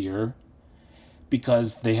easier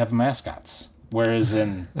because they have mascots. Whereas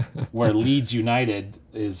where Leeds United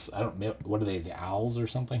is, I don't know, what are they, the Owls or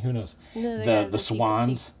something? Who knows? No, the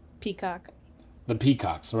Swans. Peacock. The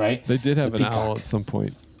Peacocks, right? They did have an owl at some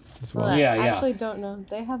point as well. I actually don't know.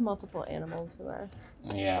 They have multiple animals who are.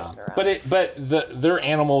 Yeah, but their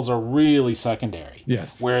animals are really secondary.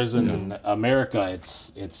 Yes. Whereas in America,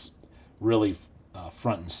 it's really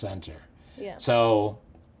front and center. Yeah. So.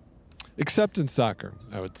 Except in soccer,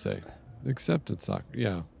 I would say. Except in soccer,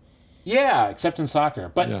 yeah. Yeah, except in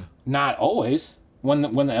soccer, but not always. When the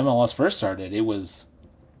MLS first started, it was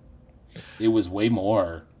way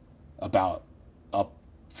more about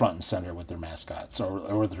front and center with their mascots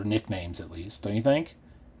or their nicknames, at least. Don't you think?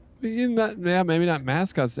 Maybe not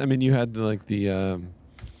mascots. I mean, you had the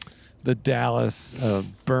Dallas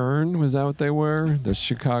Burn, was that what they were? The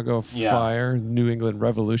Chicago Fire, New England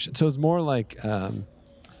Revolution. So it's more like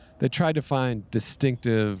they tried to find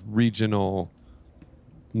distinctive regional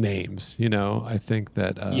names. I think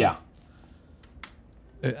that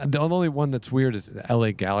the only one that's weird is the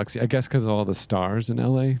LA Galaxy. I guess because of all the stars in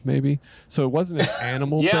LA, maybe. So it wasn't as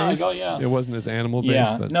animal based. It wasn't as animal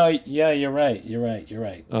based. But, no, you're right. You're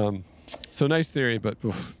right. So nice theory, but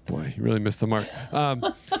boy, you really missed the mark.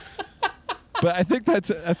 But I think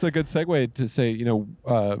that's a good segue to say,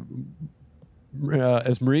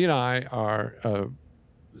 as Marie and I are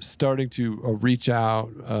starting to reach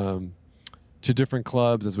out to different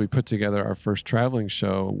clubs as we put together our first traveling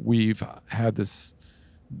show, we've had this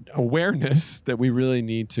awareness that we really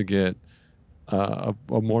need to get a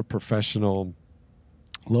more professional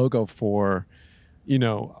logo for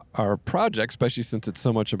our project, especially since it's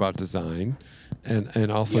so much about design,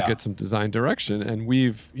 and also get some design direction. And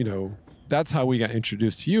we've that's how we got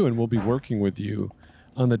introduced to you, and we'll be working with you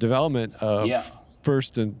on the development of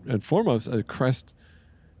first and foremost a crest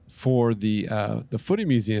for the Footy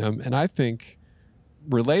Museum. And I think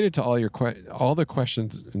related to all the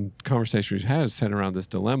questions and conversations we've had centered around this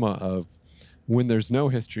dilemma of when there's no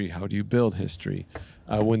history, how do you build history?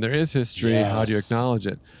 When there is history, how do you acknowledge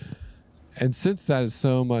it? And since that is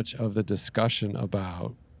so much of the discussion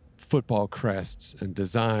about football crests and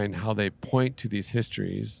design, how they point to these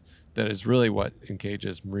histories, that is really what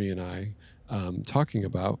engages Marie and I talking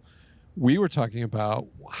about. We were talking about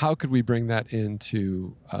how could we bring that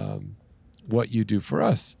into what you do for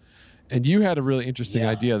us. And you had a really interesting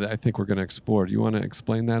idea that I think we're going to explore. Do you want to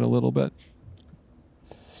explain that a little bit?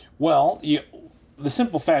 Well, the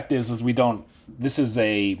simple fact is we don't. This is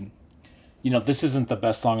this isn't the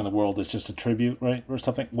best song in the world. It's just a tribute, right, or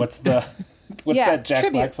something. What's that Jack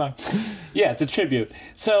tribute. Black song? Yeah, it's a tribute.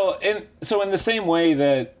 So in the same way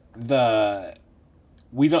that the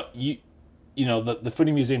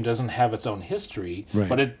Footy Museum doesn't have its own history, right,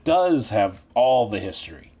 but it does have all the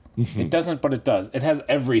history. It doesn't, but it does. It has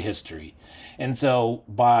every history. And so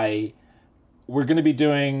we're going to be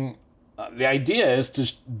doing, the idea is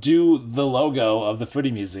to do the logo of the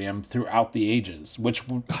Footy Museum throughout the ages, which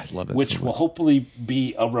will hopefully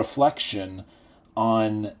be a reflection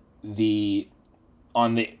on the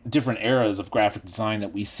different eras of graphic design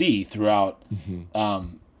that we see throughout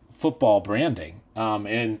football branding.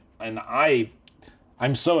 And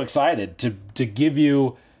I'm so excited to give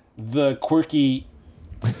you the quirky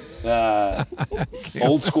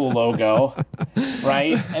old school logo,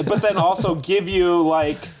 right? But then also give you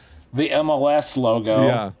like the MLS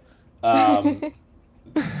logo, and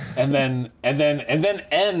then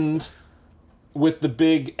end with the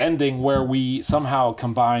big ending where we somehow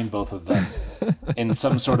combine both of them in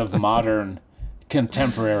some sort of modern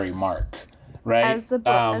contemporary mark, right? As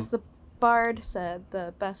the Bard said,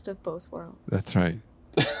 the best of both worlds. That's right.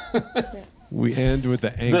 Yes. We end with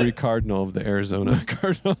the angry cardinal of the Arizona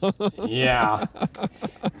Cardinal. Yeah.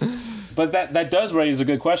 But that does raise a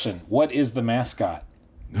good question. What is the mascot?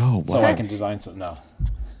 No, wow. So I can design something. No.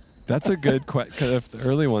 That's a good question. Because if the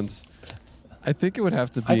early ones, I think it would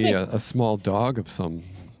have to be a small dog of some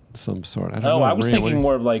sort. I don't know. I was thinking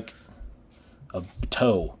more of like a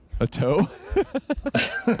toe. A toe?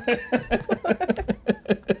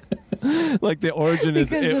 Like the origin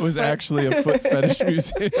is it was actually a foot fetish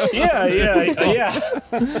museum. Yeah.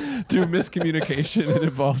 Through miscommunication, it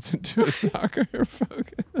evolved into a soccer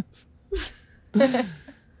focus.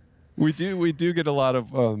 We do get a lot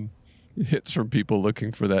of hits from people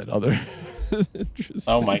looking for that other.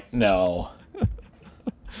 Interesting. Oh my no.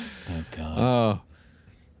 Oh God. Oh,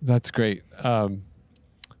 that's great.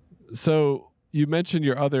 So you mentioned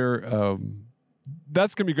your other.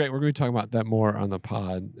 That's gonna be great. We're gonna be talking about that more on the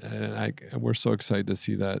pod, and we're so excited to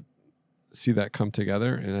see that come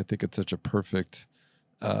together. And I think it's such a perfect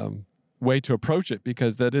way to approach it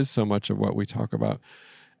because that is so much of what we talk about,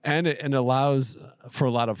 and it allows for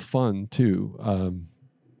a lot of fun too. A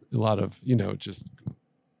lot of just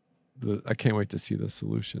I can't wait to see the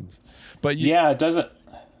solutions. But it doesn't.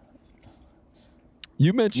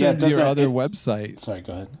 You mentioned your other website. Sorry,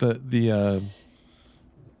 go ahead. The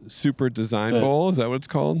Super Design Bowl, is that what it's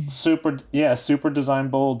called?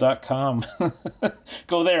 Superdesignbowl.com.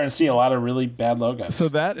 Go there and see a lot of really bad logos. So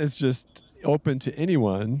that is just open to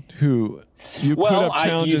anyone who put up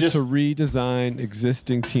challenges to redesign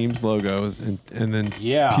existing teams' logos and then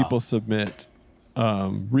people submit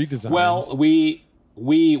redesigns. Well, we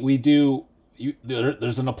do.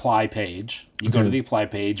 There's an apply page. You go to the apply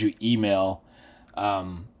page. You email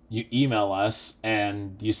you email us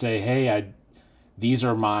and you say, hey, here's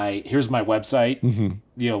my website,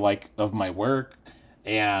 like of my work,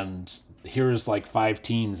 and here's like 5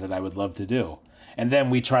 teams that I would love to do. And then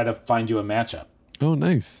we try to find you a matchup. Oh,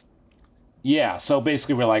 nice. Yeah. So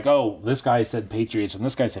basically we're like, oh, this guy said Patriots and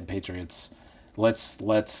this guy said Patriots. Let's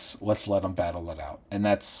let them battle it out. And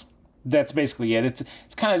that's basically it.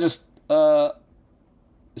 It's kind of just,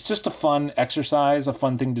 it's just a fun exercise, a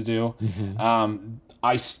fun thing to do.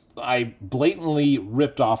 I blatantly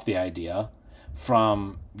ripped off the idea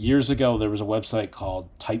from years ago. There was a website called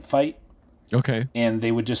Type Fight. Okay. And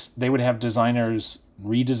they would have designers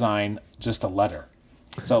redesign just a letter.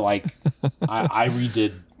 So like I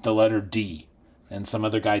redid the letter D, and some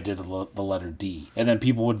other guy did the letter D, and then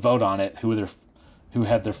people would vote on it who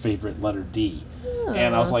had their favorite letter D.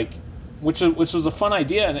 And I was like, which was a fun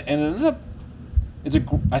idea, and it ended up.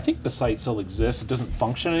 I think the site still exists. It doesn't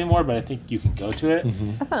function anymore, but I think you can go to it.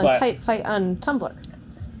 I found Type Fight on Tumblr.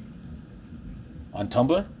 On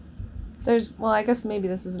Tumblr? I guess maybe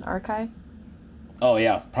this is an archive. Oh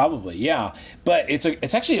yeah, probably, yeah. But it's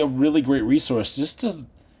actually a really great resource just to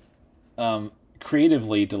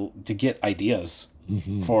creatively to get ideas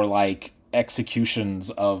for like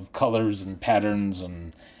executions of colors and patterns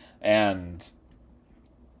and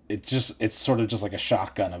it's sort of just like a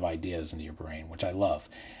shotgun of ideas into your brain, which I love.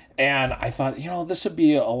 And I thought, this would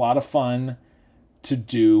be a lot of fun to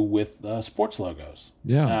do with sports logos.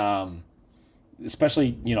 Yeah.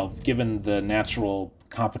 Especially, given the natural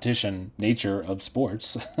competition nature of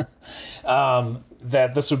sports,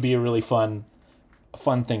 that this would be a really fun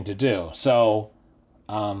thing to do. So,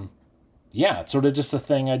 it's sort of just a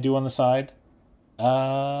thing I do on the side.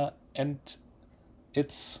 And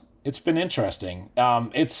it's been interesting.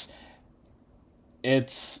 It's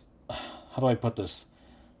how do I put this?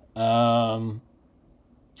 It's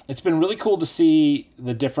been really cool to see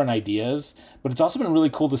the different ideas, but it's also been really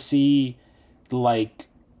cool to see like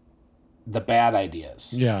the bad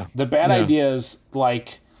ideas. Yeah. The bad ideas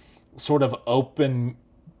like sort of opened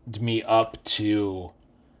me up to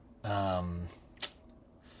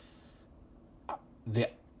the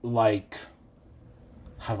like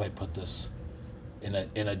how do I put this in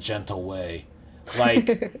a gentle way?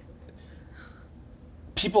 Like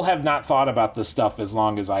people have not thought about this stuff as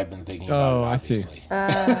long as I've been thinking about it, obviously.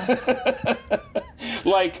 I see.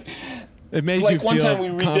 Like it made you feel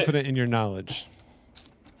confident in your knowledge.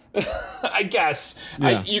 I guess.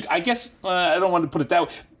 Yeah. I guess I don't want to put it that way.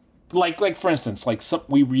 Like for instance,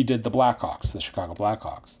 we redid the Blackhawks, the Chicago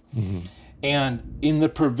Blackhawks. And in the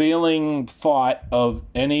prevailing thought of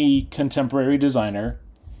any contemporary designer,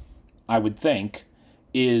 I would think,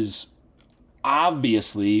 is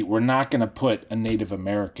obviously we're not going to put a Native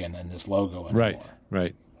American in this logo anymore.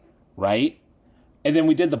 Right? And then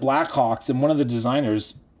we did the Blackhawks, and one of the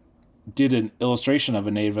designers did an illustration of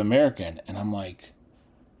a Native American, and I'm like,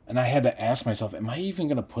 and I had to ask myself, am I even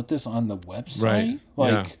going to put this on the website?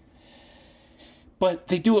 Right. But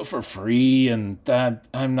they do it for free, and that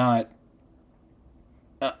I'm not.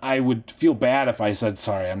 I would feel bad if I said,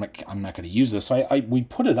 sorry, I'm not going to use this. So we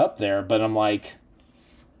put it up there, but I'm like,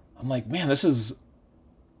 man,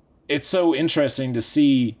 it's so interesting to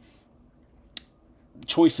see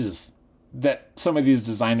choices that some of these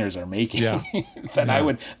designers are making that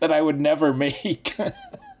I would never make.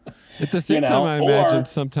 At the same time, I imagine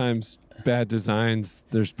sometimes bad designs,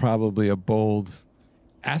 there's probably a bold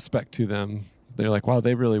aspect to them. They're like, wow,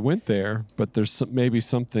 they really went there, but there's maybe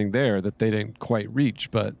something there that they didn't quite reach.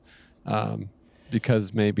 But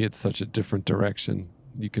because maybe it's such a different direction,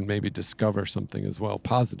 you can maybe discover something as well,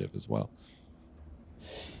 positive as well.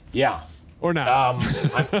 Yeah. Or not.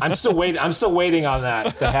 I'm still waiting. I'm still waiting on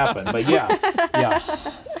that to happen. But yeah.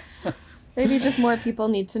 Maybe just more people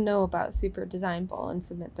need to know about Super Design Bowl and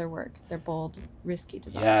submit their work, their bold, risky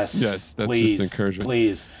designs. Yes, that's please, just encouragement.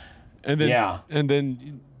 Please. And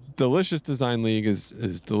then Delicious Design League is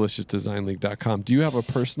deliciousdesignleague.com. Do you have a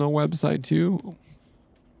personal website too?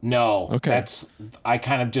 No. Okay. I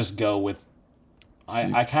kind of just go with.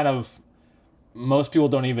 I kind of. Most people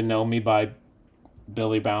don't even know me by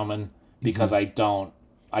Billy Baumann because I don't.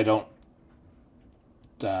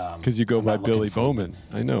 Because you go by Billy Baumann.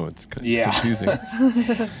 I know it's confusing.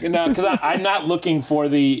 Because I'm not looking for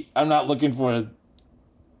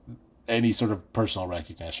any sort of personal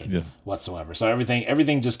recognition whatsoever. So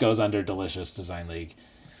everything just goes under Delicious Design League,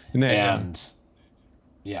 and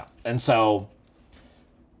so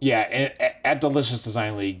at Delicious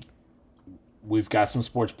Design League, we've got some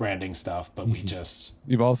sports branding stuff, but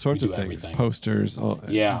you've all sorts of things, everything. Posters,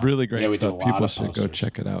 really great stuff. People should go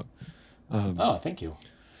check it out. Thank you.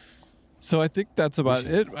 So I think that's about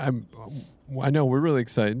it. I know we're really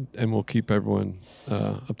excited, and we'll keep everyone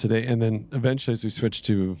up to date. And then eventually, as we switch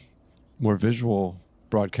to more visual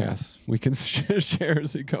broadcasts, we can share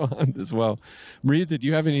as we go on as well. Maria, did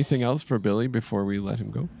you have anything else for Billy before we let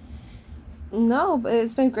him go? No, but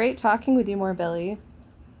it's been great talking with you more, Billy.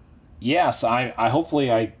 Yes, I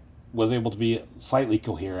hopefully I was able to be slightly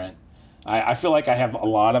coherent. I feel like I have a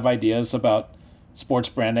lot of ideas about sports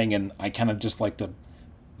branding, and I kind of just like to.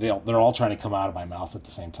 They're all trying to come out of my mouth at the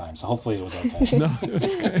same time. So hopefully it was okay. No, it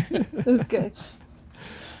was great. It was good.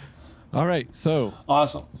 All right. So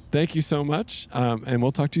Awesome. thank you so much. And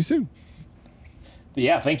we'll talk to you soon.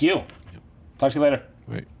 Yeah, thank you. Talk to you later.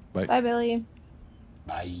 All right. Bye. Bye, Billy.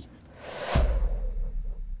 Bye.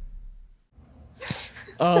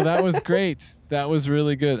 Oh, that was great. That was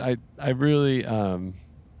really good. I really,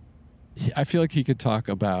 I feel like he could talk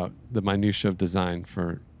about the minutia of design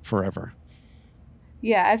for forever.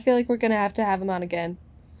 Yeah, I feel like we're going to have him on again.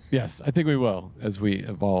 Yes, I think we will as we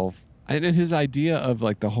evolve. And his idea of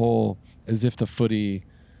like the whole, as if the footy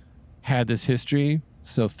had this history.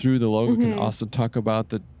 So through the logo can also talk about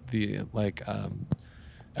the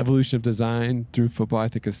evolution of design through football. I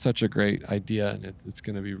think is such a great idea, and it's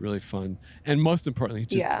going to be really fun. And most importantly,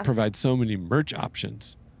 just provides so many merch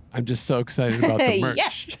options. I'm just so excited about the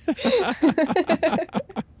merch.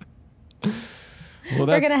 Well,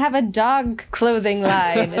 we're going to have a dog clothing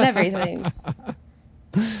line and everything.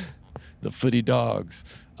 The footy dogs.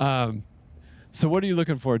 So what are you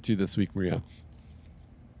looking forward to this week, Maria?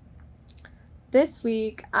 This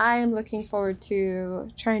week, I am looking forward to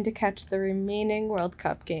trying to catch the remaining World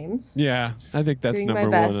Cup games. Yeah, I think that's number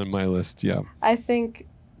one on my list. Yeah. I think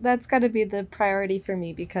that's got to be the priority for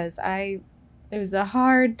me because it was a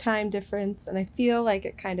hard time difference, and I feel like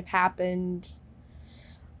it kind of happened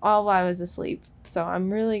all while I was asleep. So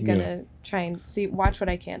I'm really going to try and watch what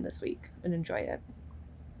I can this week and enjoy it.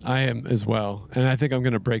 I am as well. And I think I'm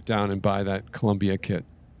going to break down and buy that Columbia kit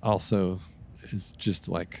also. It's just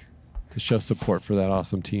like to show support for that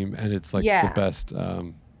awesome team. And it's like the best.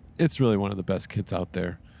 It's really one of the best kits out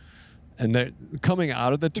there. And they're coming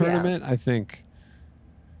out of the tournament, I think,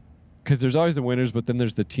 because there's always the winners, but then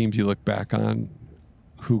there's the teams you look back on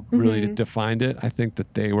who really defined it. I think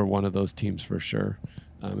that they were one of those teams for sure.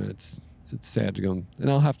 And it's sad to go, and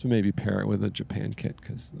I'll have to maybe pair it with a Japan kit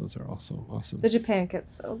because those are also awesome. The Japan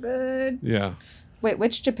kit's so good. Yeah. Wait,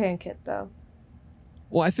 which Japan kit though?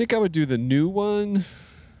 Well, I think I would do the new one.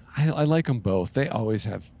 I like them both. They always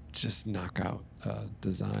have just knockout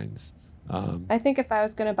designs. I think if I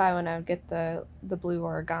was going to buy one, I would get the blue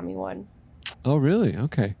origami one. Oh, really?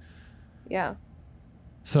 Okay. Yeah.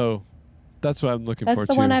 So that's what I'm looking forward to.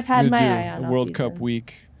 That's the one I've had my eye on all World season. Cup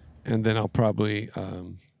week, and then I'll probably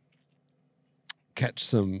catch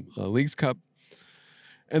some Leagues Cup.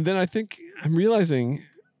 And then I think I'm realizing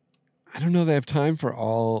I don't know that I have time for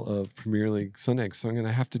all of Premier League Sunday, so I'm going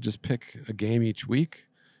to have to just pick a game each week.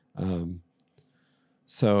 And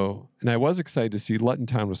I was excited to see Luton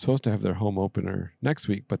Town was supposed to have their home opener next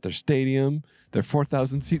week, but their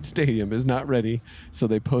 4,000 seat stadium is not ready. So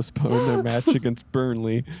they postponed their match against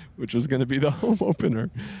Burnley, which was going to be the home opener.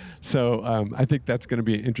 So I think that's going to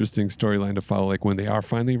be an interesting storyline to follow. Like when they are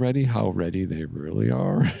finally ready, how ready they really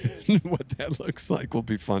are, and what that looks like will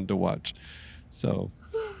be fun to watch. So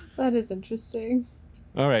that is interesting.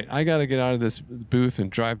 All right. I got to get out of this booth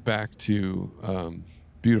and drive back to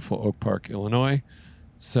beautiful Oak Park, Illinois.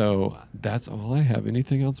 So that's all I have.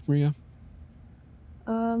 Anything else, Maria?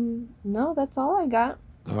 No, that's all I got.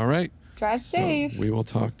 All right. Drive safe. We will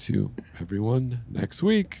talk to everyone next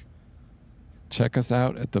week. Check us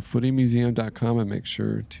out at thefootymuseum.com and make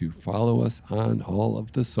sure to follow us on all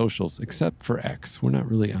of the socials, except for X. We're not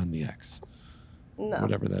really on the X. No.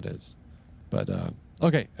 Whatever that is. But,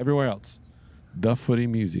 okay, everywhere else. The Footy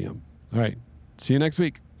Museum. All right. See you next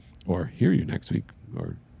week. Or hear you next week.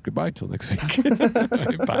 Or goodbye till next week. All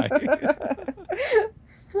right, bye.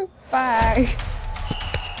 Bye.